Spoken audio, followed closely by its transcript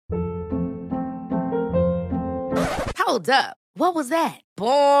Hold up. What was that?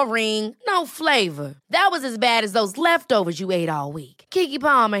 Boring. No flavor. That was as bad as those leftovers you ate all week. Keke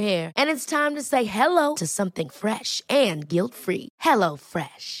Palmer here, and it's time to say hello to something fresh and guilt-free. Hello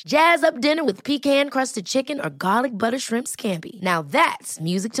Fresh. Jazz up dinner with pecan-crusted chicken or garlic butter shrimp scampi. Now that's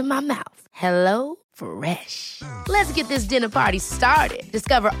music to my mouth. Hello Fresh. Let's get this dinner party started.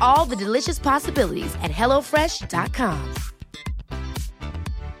 Discover all the delicious possibilities at hellofresh.com.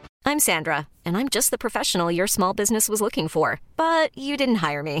 I'm Sandra, and I'm just the professional your small business was looking for. But you didn't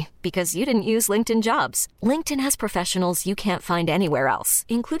hire me because you didn't use LinkedIn Jobs. LinkedIn has professionals you can't find anywhere else,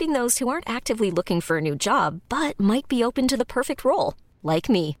 including those who aren't actively looking for a new job, but might be open to the perfect role, like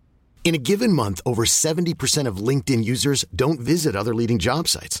me. In a given month, over 70% of LinkedIn users don't visit other leading job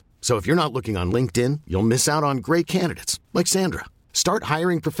sites. So if you're not looking on LinkedIn, you'll miss out on great candidates like Sandra. Start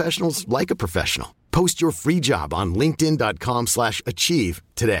hiring professionals like a professional. Post your free job on linkedin.com/achieve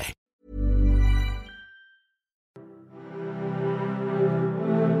today.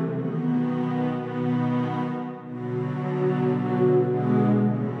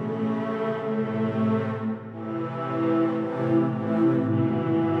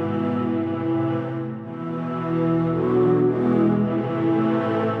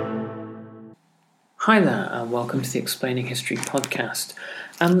 Hi there, and welcome to the Explaining History podcast.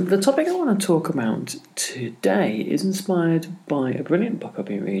 The topic I want to talk about today is inspired by a brilliant book I've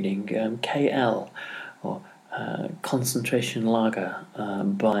been reading, KL, or Concentration Lager,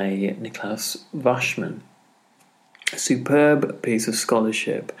 by Niklas Waschmann. A superb piece of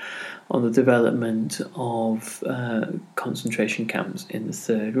scholarship on the development of concentration camps in the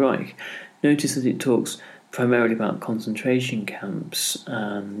Third Reich. Notice that it talks primarily about concentration camps,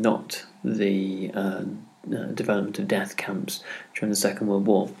 not the development of death camps during the Second World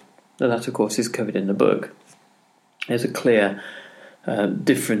War. Now, that, of course, is covered in the book. There's a clear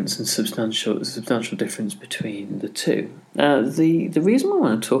difference and substantial difference between the two. The reason I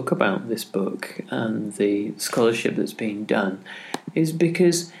want to talk about this book and the scholarship that's being done is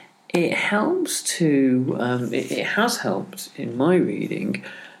because it helps to it has helped in my reading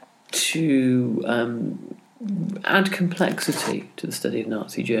to add complexity to the study of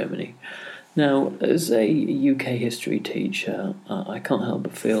Nazi Germany. Now, as a UK history teacher, I can't help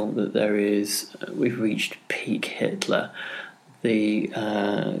but feel that we've reached peak Hitler. The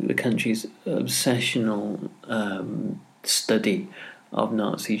country's obsessional study of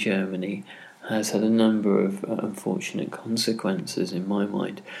Nazi Germany has had a number of unfortunate consequences in my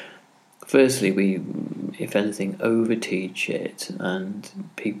mind. Firstly, we, if anything, overteach it, and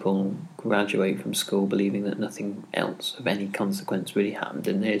people graduate from school believing that nothing else of any consequence really happened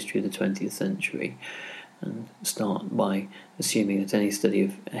in the history of the 20th century, and start by assuming that any study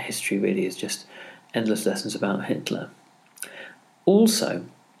of history really is just endless lessons about Hitler. Also,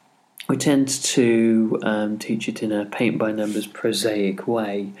 we tend to teach it in a paint-by-numbers prosaic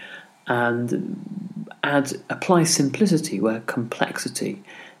way and apply simplicity where complexity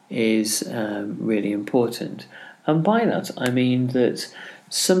is really important. And by that I mean that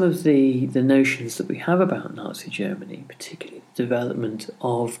some of the notions that we have about Nazi Germany, particularly the development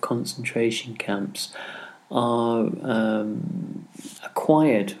of concentration camps, are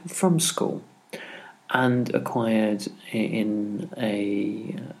acquired from school and acquired in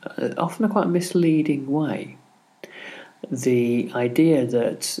often a quite misleading way. The idea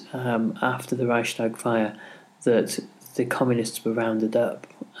that after the Reichstag fire that the communists were rounded up,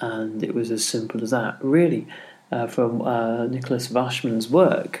 and it was as simple as that. Really, from Niklas Waschmann's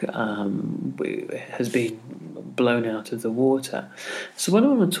work, has been blown out of the water. So what I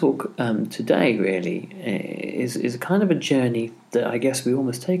want to talk today really is a kind of a journey that I guess we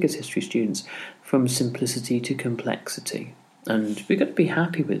almost take as history students, from simplicity to complexity. And we've got to be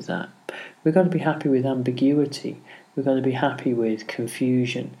happy with that. We've got to be happy with ambiguity. We've got to be happy with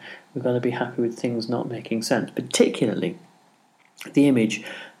confusion. We've got to be happy with things not making sense, particularly the image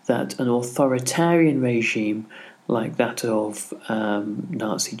that an authoritarian regime like that of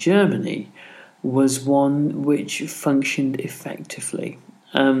Nazi Germany was one which functioned effectively.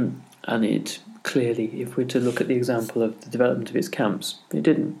 And it clearly, if we're to look at the example of the development of its camps, it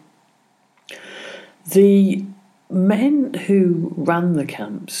didn't. The men who ran the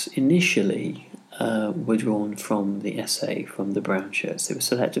camps initially were drawn from the SA, from the brown shirts. They were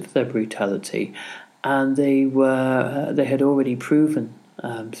selected for their brutality, and they had already proven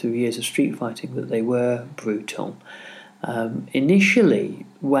through years of street fighting that they were brutal. Initially,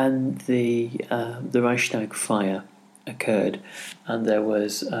 when the Reichstag fire occurred and there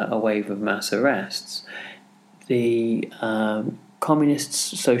was a wave of mass arrests, the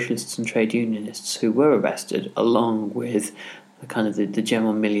communists, socialists and trade unionists who were arrested, along with the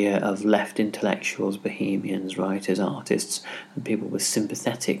general milieu of left intellectuals, bohemians, writers, artists, and people were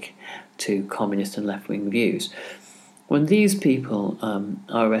sympathetic to communist and left-wing views. When these people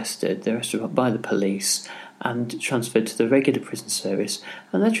are arrested, they're arrested by the police and transferred to the regular prison service,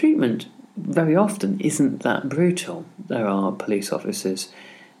 and their treatment very often isn't that brutal. There are police officers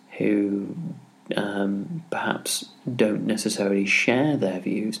who perhaps don't necessarily share their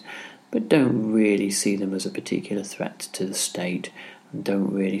views, but don't really see them as a particular threat to the state, and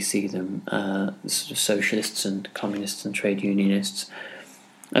don't really see them, sort of socialists and communists and trade unionists,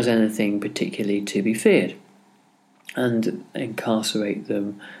 as anything particularly to be feared, and incarcerate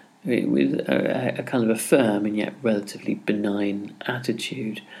them with a kind of a firm and yet relatively benign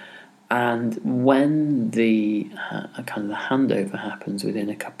attitude. And when the handover happens within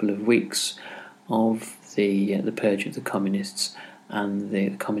a couple of weeks of the purge of the communists, and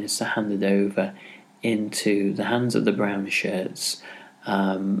the communists are handed over into the hands of the brown shirts,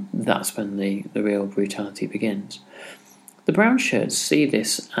 that's when the real brutality begins. The brown shirts see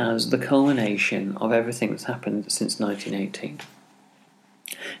this as the culmination of everything that's happened since 1918.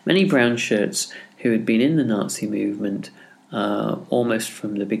 Many brown shirts who had been in the Nazi movement almost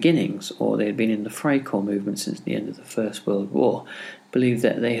from the beginnings, or they had been in the Freikorps movement since the end of the First World War, believed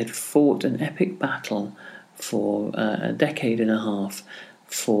that they had fought an epic battle for a decade and a half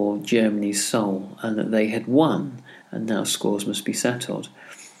for Germany's soul, and that they had won, and now scores must be settled.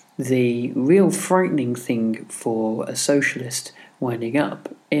 The real frightening thing for a socialist winding up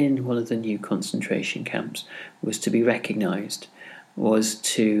in one of the new concentration camps was to be recognised, was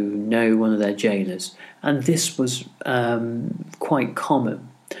to know one of their jailers, and this was quite common.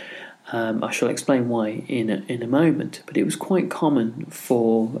 I shall explain why in a moment, but it was quite common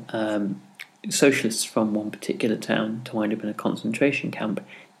for socialists from one particular town to wind up in a concentration camp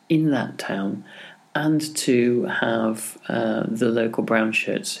in that town, and to have the local brown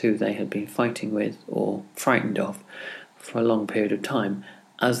shirts who they had been fighting with or frightened of for a long period of time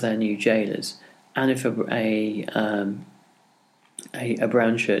as their new jailers. And if a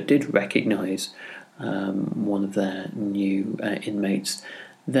brown shirt did recognise one of their new inmates,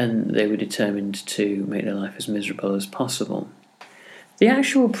 then they were determined to make their life as miserable as possible. The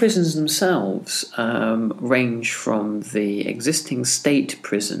actual prisons themselves range from the existing state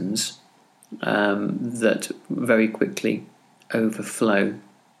prisons that very quickly overflow,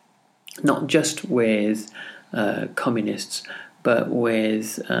 not just with communists, but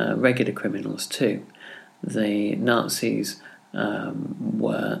with regular criminals too. The Nazis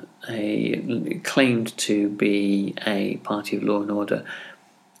were claimed to be a party of law and order,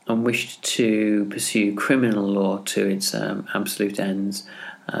 and wished to pursue criminal law to its absolute ends,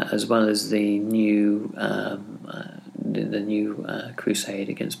 as well as the new crusade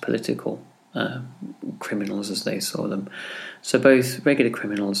against political criminals, as they saw them. So both regular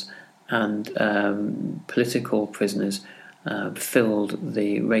criminals and political prisoners filled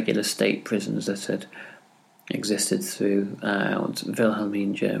the regular state prisons that had existed throughout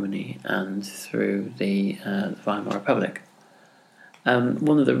Wilhelmine Germany and through the Weimar Republic.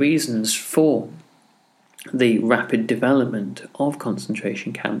 One of the reasons for the rapid development of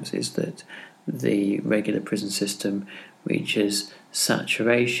concentration camps is that the regular prison system reaches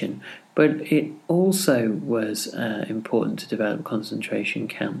saturation, but it also was important to develop concentration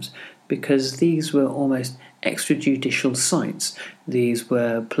camps because these were almost extrajudicial sites. These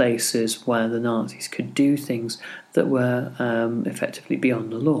were places where the Nazis could do things that were effectively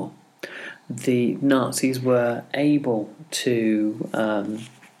beyond the law. The Nazis were able to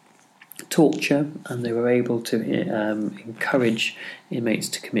torture, and they were able to encourage inmates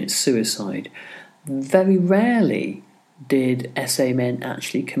to commit suicide. Very rarely did SA men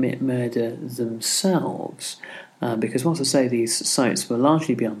actually commit murder themselves, because once I say these sites were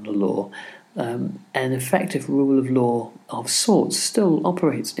largely beyond the law, an effective rule of law of sorts still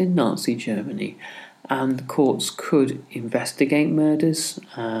operates in Nazi Germany, and courts could investigate murders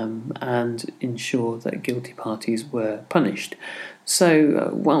and ensure that guilty parties were punished.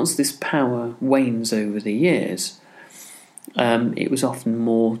 So whilst this power wanes over the years, it was often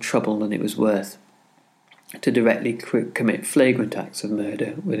more trouble than it was worth to directly commit flagrant acts of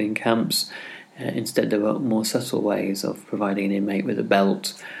murder within camps. Instead, there were more subtle ways of providing an inmate with a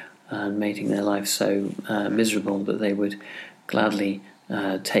belt and making their life so miserable that they would gladly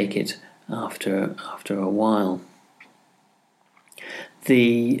take it after a while.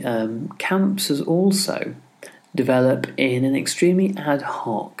 The camps has also develop in an extremely ad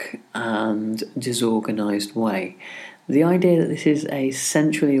hoc and disorganised way. The idea that this is a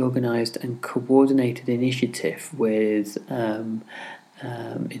centrally organised and coordinated initiative with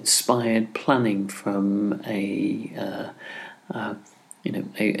inspired planning from a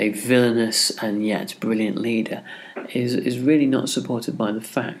a villainous and yet brilliant leader is really not supported by the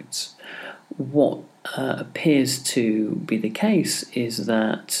facts. What appears to be the case is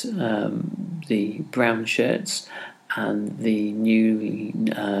that the brown shirts and the newly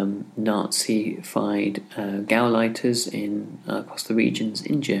Nazified Gauleiters across the regions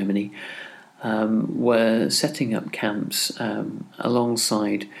in Germany were setting up camps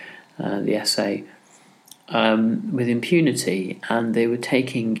alongside the SA with impunity, and they were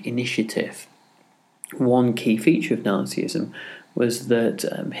taking initiative. One key feature of Nazism was that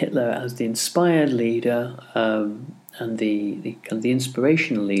Hitler, as the inspired leader and the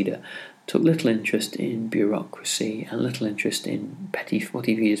inspirational leader, took little interest in bureaucracy and little interest in what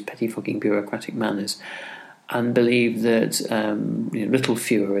he viewed as pettifogging bureaucratic manners, and believed that little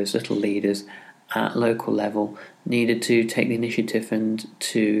Führers, little leaders at local level needed to take the initiative and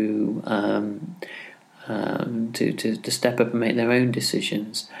to step up and make their own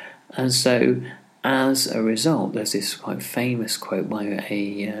decisions. And so, as a result, there's this quite famous quote by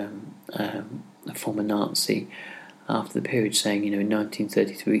a former Nazi after the period saying, in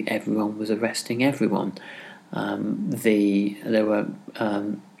 1933 everyone was arresting everyone. There were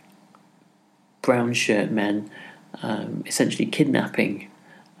brown shirt men essentially kidnapping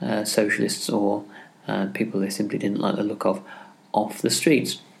socialists or people they simply didn't like the look of off the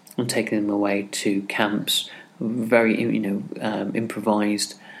streets and taking them away to camps, very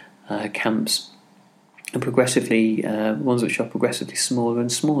improvised camps, and progressively ones which are progressively smaller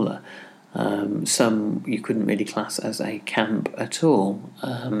and smaller. Some you couldn't really class as a camp at all,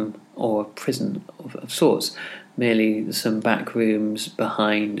 or a prison of sorts, merely some back rooms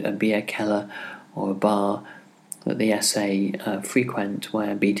behind a beer keller or a bar that the SA frequent,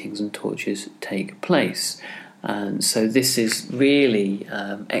 where beatings and tortures take place. And so this is really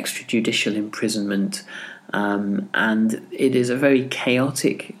extrajudicial imprisonment, and it is a very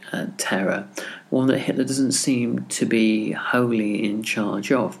chaotic terror, one that Hitler doesn't seem to be wholly in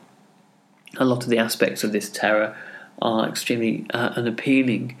charge of. A lot of the aspects of this terror are extremely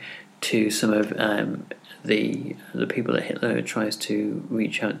unappealing to some of the people that Hitler tries to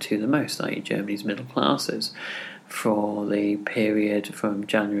reach out to the most, i.e. Germany's middle classes. For the period from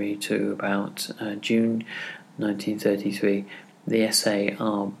January to about June 1933, the SA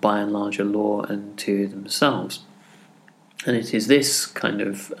are by and large a law unto themselves. And it is this kind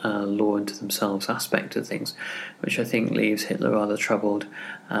of law unto themselves aspect of things which I think leaves Hitler rather troubled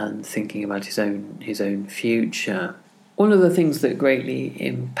and thinking about his own future. One of the things that greatly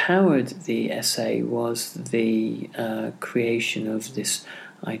empowered the SA was the creation of this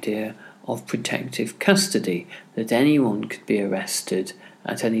idea of protective custody, that anyone could be arrested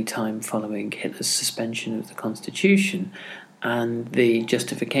at any time following Hitler's suspension of the Constitution. And the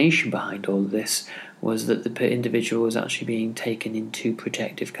justification behind all of this was that the individual was actually being taken into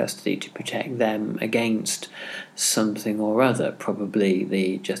protective custody to protect them against something or other. Probably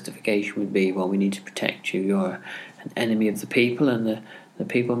the justification would be, well, we need to protect you, you're an enemy of the people, and the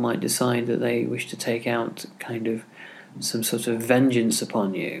people might decide that they wish to take out kind of some sort of vengeance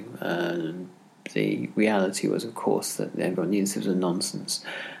upon you. The reality was, of course, that everyone knew this was a nonsense,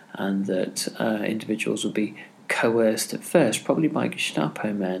 and that individuals would be coerced at first, probably by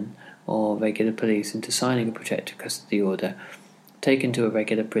Gestapo men or regular police, into signing a protective custody order, taken to a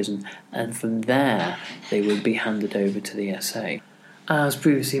regular prison, and from there they would be handed over to the SA. As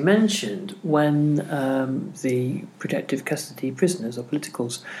previously mentioned, when the protective custody prisoners or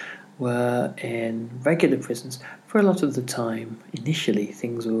politicals were in regular prisons, for a lot of the time, initially,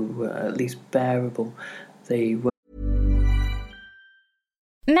 things were at least bearable. They were.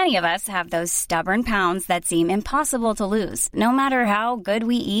 Many of us have those stubborn pounds that seem impossible to lose, no matter how good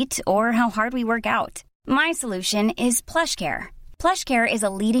we eat or how hard we work out. My solution is PlushCare. PlushCare is a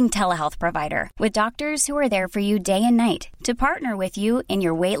leading telehealth provider with doctors who are there for you day and night to partner with you in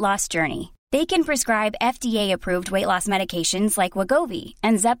your weight loss journey. They can prescribe FDA-approved weight loss medications like Wegovy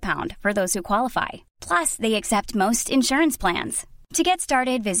and Zepbound for those who qualify. Plus, they accept most insurance plans. To get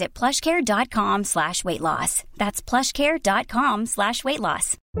started, visit plushcare.com/weightloss. That's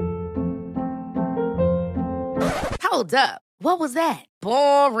plushcare.com/weightloss. Hold up. What was that?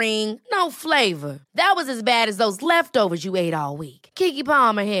 Boring. No flavor. That was as bad as those leftovers you ate all week. Keke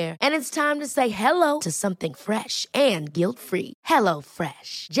Palmer here, and it's time to say hello to something fresh and guilt-free.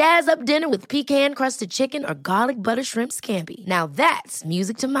 HelloFresh. Jazz up dinner with pecan-crusted chicken or garlic butter shrimp scampi. Now that's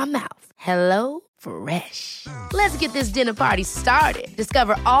music to my mouth. HelloFresh. Let's get this dinner party started.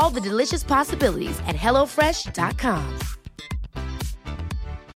 Discover all the delicious possibilities at HelloFresh.com.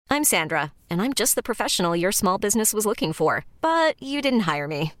 I'm Sandra, and I'm just the professional your small business was looking for. But you didn't hire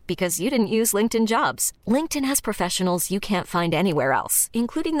me because you didn't use LinkedIn Jobs. LinkedIn has professionals you can't find anywhere else,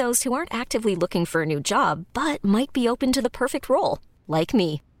 including those who aren't actively looking for a new job, but might be open to the perfect role, like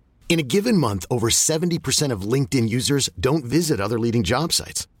me. In a given month, over 70% of LinkedIn users don't visit other leading job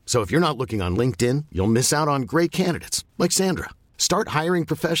sites. So if you're not looking on LinkedIn, you'll miss out on great candidates like Sandra. Start hiring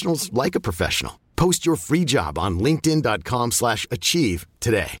professionals like a professional. Post your free job on linkedin.com/achieve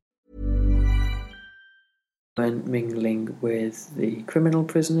today. When mingling with the criminal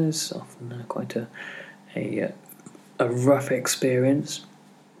prisoners, often quite a rough experience,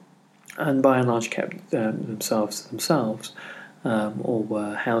 and by and large kept themselves to themselves, or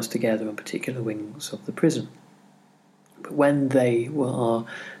were housed together on particular wings of the prison. But when they were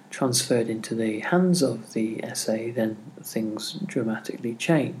transferred into the hands of the SA, then things dramatically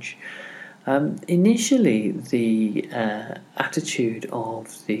change. Initially, the attitude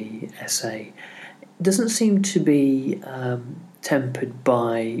of the SA doesn't seem to be tempered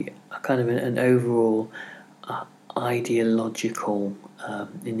by a kind of an overall ideological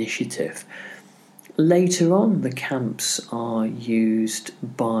initiative. Later on, the camps are used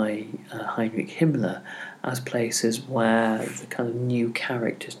by Heinrich Himmler as places where the kind of new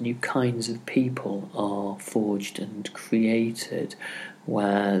characters, new kinds of people are forged and created,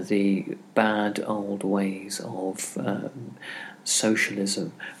 where the bad old ways of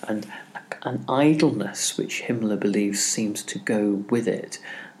socialism and an idleness which Himmler believes seems to go with it,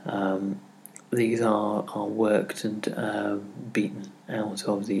 these are worked and beaten out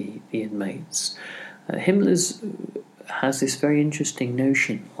of the inmates. Himmler has this very interesting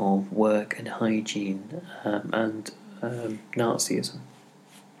notion of work and hygiene and Nazism.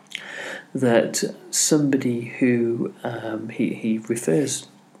 That somebody who he refers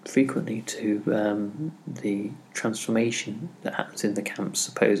frequently to the transformation that happens in the camps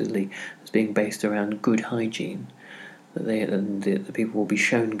supposedly as being based around good hygiene, that the people will be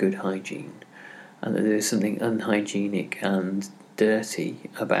shown good hygiene, and that there is something unhygienic and dirty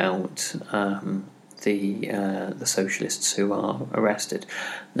about the socialists who are arrested.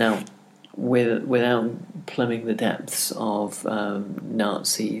 Now, without plumbing the depths of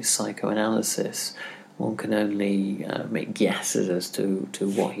Nazi psychoanalysis, one can only make guesses as to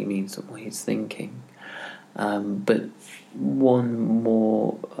what he means and what he's thinking. But one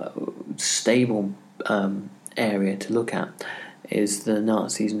more stable area to look at is the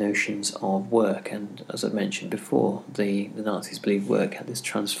Nazis' notions of work, and as I've mentioned before, the Nazis believed work had this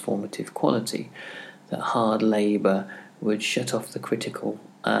transformative quality, that hard labour would shut off the critical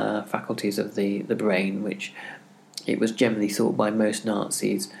faculties of the brain, which it was generally thought by most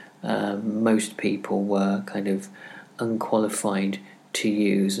Nazis most people were kind of unqualified to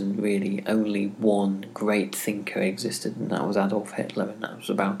use, and really only one great thinker existed, and that was Adolf Hitler, and that was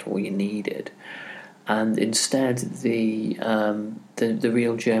about all you needed. And instead the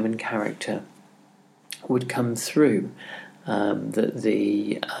real German character would come through, that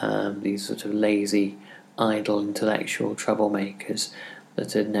these sort of lazy, idle, intellectual troublemakers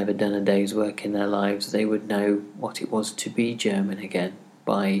that had never done a day's work in their lives, they would know what it was to be German again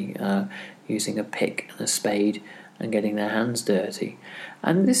by using a pick and a spade and getting their hands dirty.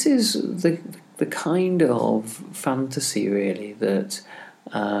 And this is the kind of fantasy, really, that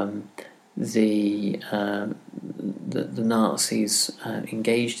the Nazis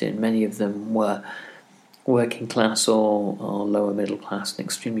engaged in. Many of them were working class or lower middle class, and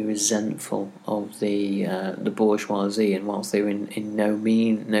extremely resentful of the bourgeoisie. And whilst they were in no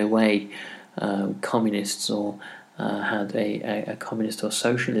way communists or had a communist or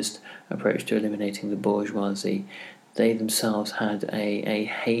socialist approach to eliminating the bourgeoisie, they themselves had a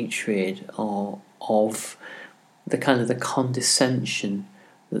hatred of the kind of the condescension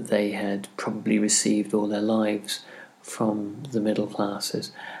that they had probably received all their lives from the middle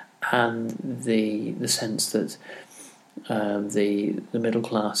classes, and the sense that the middle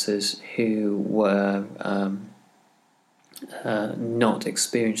classes who were not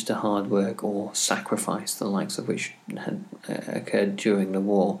experienced to hard work or sacrifice, the likes of which had occurred during the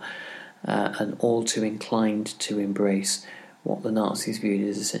war, and all too inclined to embrace what the Nazis viewed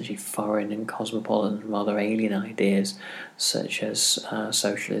as essentially foreign and cosmopolitan, rather alien ideas, such as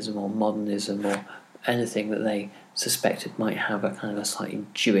socialism or modernism or anything that they suspected might have a kind of a slightly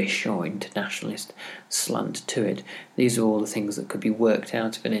Jewish or internationalist slant to it. These are all the things that could be worked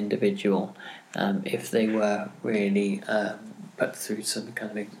out of an individual if they were really put through some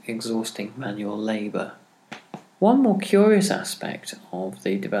kind of exhausting manual labour. One more curious aspect of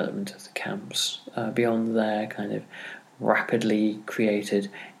the development of the camps, beyond their kind of rapidly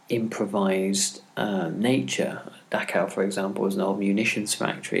created improvised nature. Dachau, for example, was an old munitions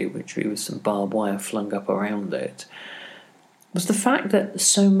factory, which with some barbed wire flung up around it, was the fact that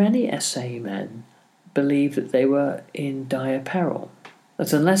so many SA men believed that they were in dire peril,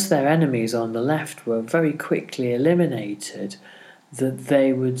 that unless their enemies on the left were very quickly eliminated, that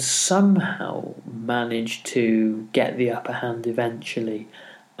they would somehow manage to get the upper hand eventually,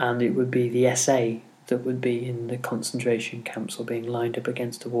 and it would be the SA that would be in the concentration camps or being lined up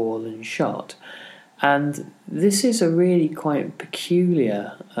against a wall and shot. And this is a really quite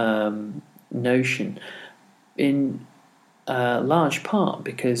peculiar notion, in large part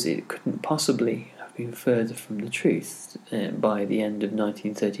because it couldn't possibly have been further from the truth. By the end of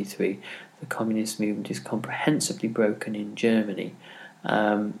 1933, the communist movement is comprehensively broken in Germany,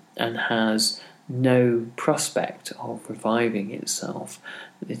 and has no prospect of reviving itself.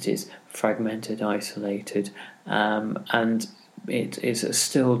 It is fragmented, isolated, and it is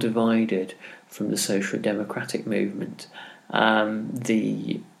still divided from the social democratic movement.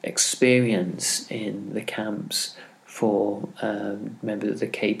 The experience in the camps for members of the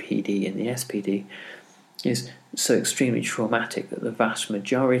KPD and the SPD is so extremely traumatic that the vast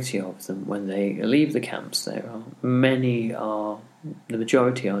majority of them, when they leave the camps, the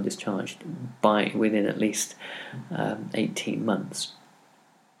majority are discharged within at least 18 months.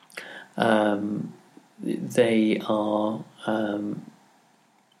 They are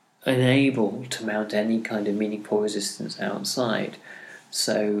unable to mount any kind of meaningful resistance outside.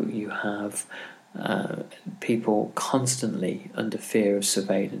 So you have people constantly under fear of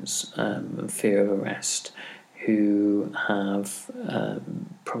surveillance and fear of arrest, who have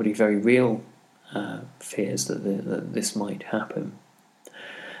probably very real fears that this might happen.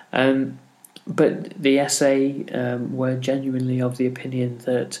 But the SA were genuinely of the opinion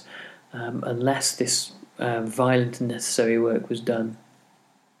that unless this violent and necessary work was done,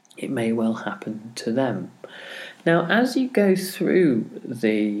 it may well happen to them. Now, as you go through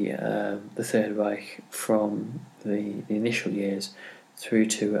the Third Reich from the initial years through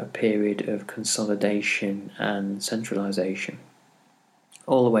to a period of consolidation and centralisation,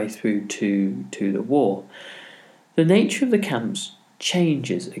 all the way through to the war, the nature of the camps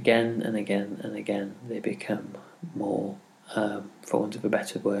changes again and again and again. They become more, for want of a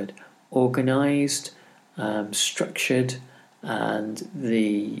better word, organised, structured, and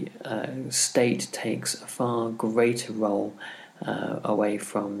the state takes a far greater role away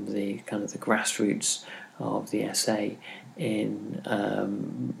from the kind of the grassroots of the SA in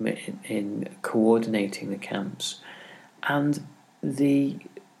coordinating the camps. And the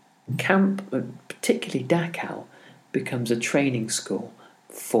camp, particularly Dachau, becomes a training school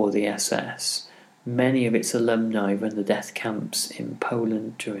for the SS. Many of its alumni run the death camps in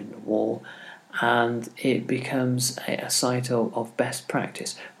Poland during the war, and it becomes a site of best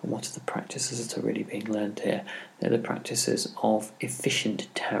practice. And what are the practices that are really being learned here? They're the practices of efficient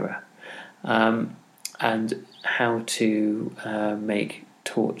terror, and how to make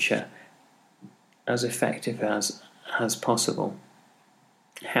torture as effective as possible,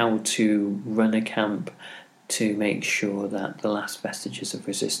 how to run a camp to make sure that the last vestiges of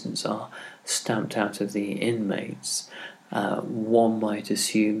resistance are stamped out of the inmates. One might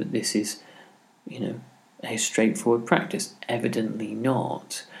assume that this is, a straightforward practice. Evidently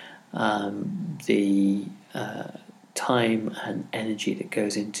not. The time and energy that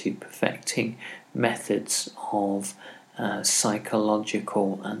goes into perfecting methods of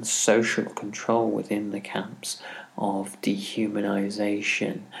psychological and social control within the camps, of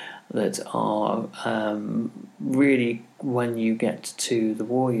dehumanization, that are really, when you get to the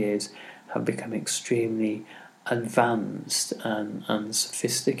war years, have become extremely advanced and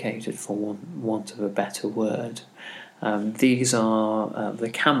sophisticated, for want of a better word. These are the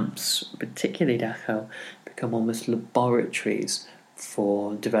camps, particularly Dachau, become almost laboratories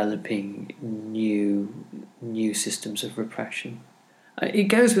for developing new systems of repression. It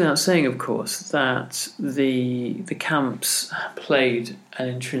goes without saying, of course, that the camps played an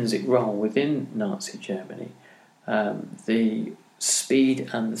intrinsic role within Nazi Germany. The speed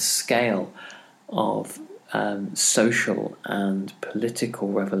and the scale of social and political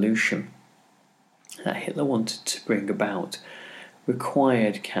revolution that Hitler wanted to bring about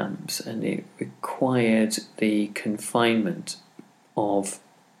required camps, and it required the confinement of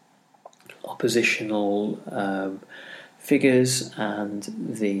oppositional figures and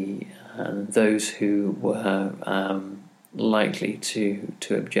those who were likely to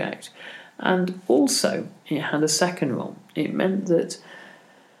object. And also it had a second role. It meant that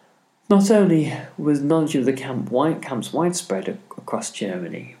not only was knowledge of the camps widespread across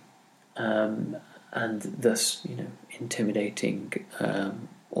Germany, and thus intimidating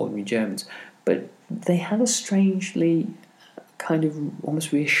ordinary Germans, but they had a strangely kind of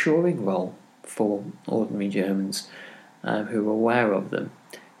almost reassuring role for ordinary Germans who were aware of them,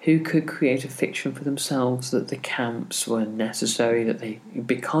 who could create a fiction for themselves that the camps were necessary, that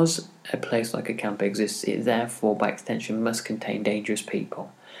because a place like a camp exists, it therefore by extension must contain dangerous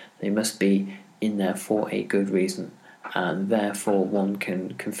people. They must be in there for a good reason, and therefore one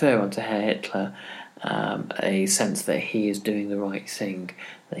can confer onto Herr Hitler a sense that he is doing the right thing,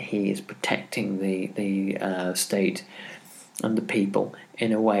 that he is protecting the state and the people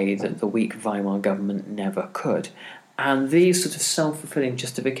in a way that the weak Weimar government never could. And these sort of self-fulfilling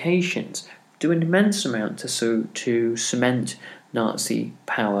justifications do an immense amount to cement Nazi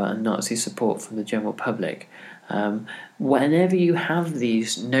power and Nazi support from the general public. Whenever you have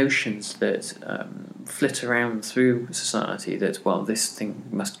these notions that flit around through society that, well, this thing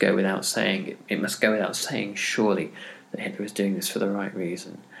must go without saying, it must go without saying, surely, that Hitler is doing this for the right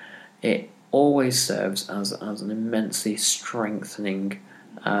reason, it always serves as an immensely strengthening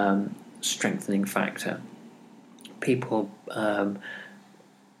factor. People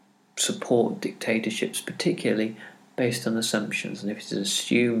support dictatorships particularly based on assumptions, and if it is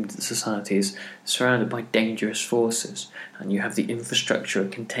assumed that society is surrounded by dangerous forces and you have the infrastructure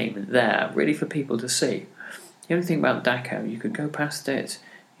of containment there really for people to see. The only thing about Dachau, you could go past it,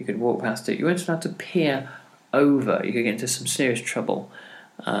 you could walk past it, you weren't allowed to peer over, you could get into some serious trouble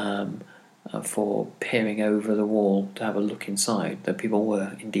for peering over the wall to have a look inside, though people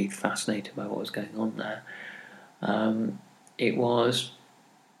were indeed fascinated by what was going on there. It was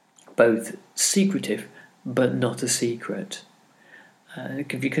both secretive but not a secret.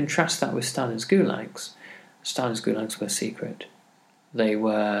 If you contrast that with Stalin's gulags were secret. They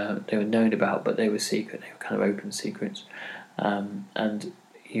were known about, but they were secret. They were kind of open secrets, and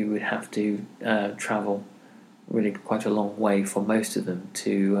you would have to travel really quite a long way for most of them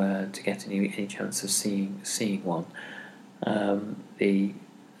to get any chance of seeing one. The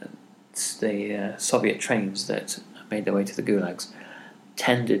Soviet trains that made their way to the gulags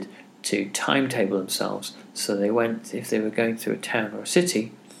tended to timetable themselves, so if they were going through a town or a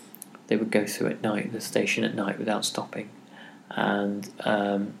city, they would go through at night, the station at night, without stopping, and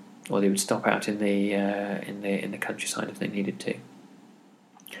or they would stop out in the countryside if they needed to.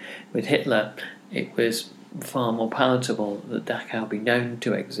 With Hitler, it was far more palatable that Dachau be known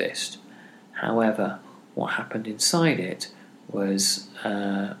to exist. However, what happened inside it was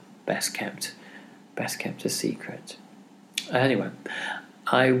best kept a secret. Anyway,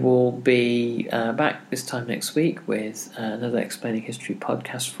 I will be back this time next week with another Explaining History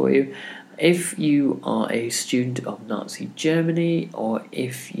podcast for you. If you are a student of Nazi Germany, or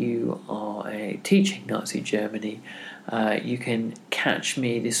if you are teaching Nazi Germany, you can catch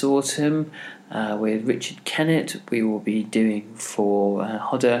me this autumn with Richard Kennett. We will be doing for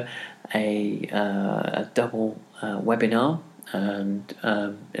Hodder a double webinar, and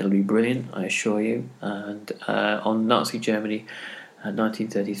it'll be brilliant, I assure you, and on Nazi Germany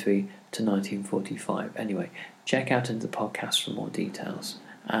 1933 to 1945. Anyway, check out into the podcast for more details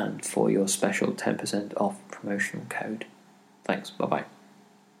and for your special 10% off promotional code. Thanks, bye-bye.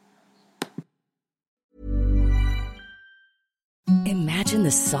 Imagine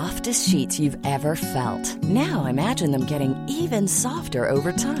the softest sheets you've ever felt. Now imagine them getting even softer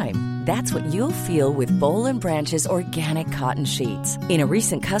over time. That's what you'll feel with Boll & Branch's organic cotton sheets. In a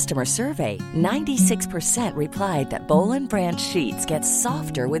recent customer survey, 96% replied that Boll & Branch sheets get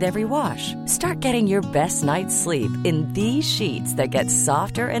softer with every wash. Start getting your best night's sleep in these sheets that get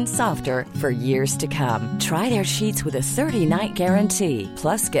softer and softer for years to come. Try their sheets with a 30-night guarantee.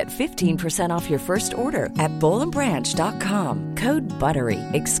 Plus, get 15% off your first order at bollandbranch.com. Code BUTTERY.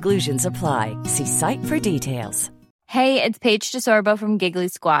 Exclusions apply. See site for details. Hey, it's Paige DeSorbo from Giggly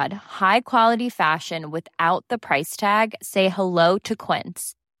Squad. High quality fashion without the price tag. Say hello to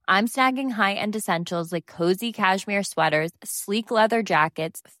Quince. I'm snagging high-end essentials like cozy cashmere sweaters, sleek leather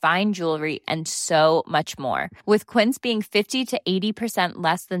jackets, fine jewelry, and so much more. With Quince being 50 to 80%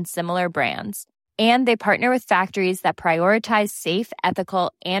 less than similar brands. And they partner with factories that prioritize safe,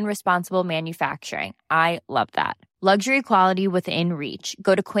 ethical, and responsible manufacturing. I love that. Luxury quality within reach.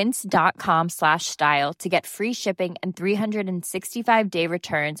 Go to quince.com/style to get free shipping and 365-day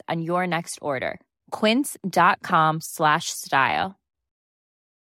returns on your next order. Quince.com/style.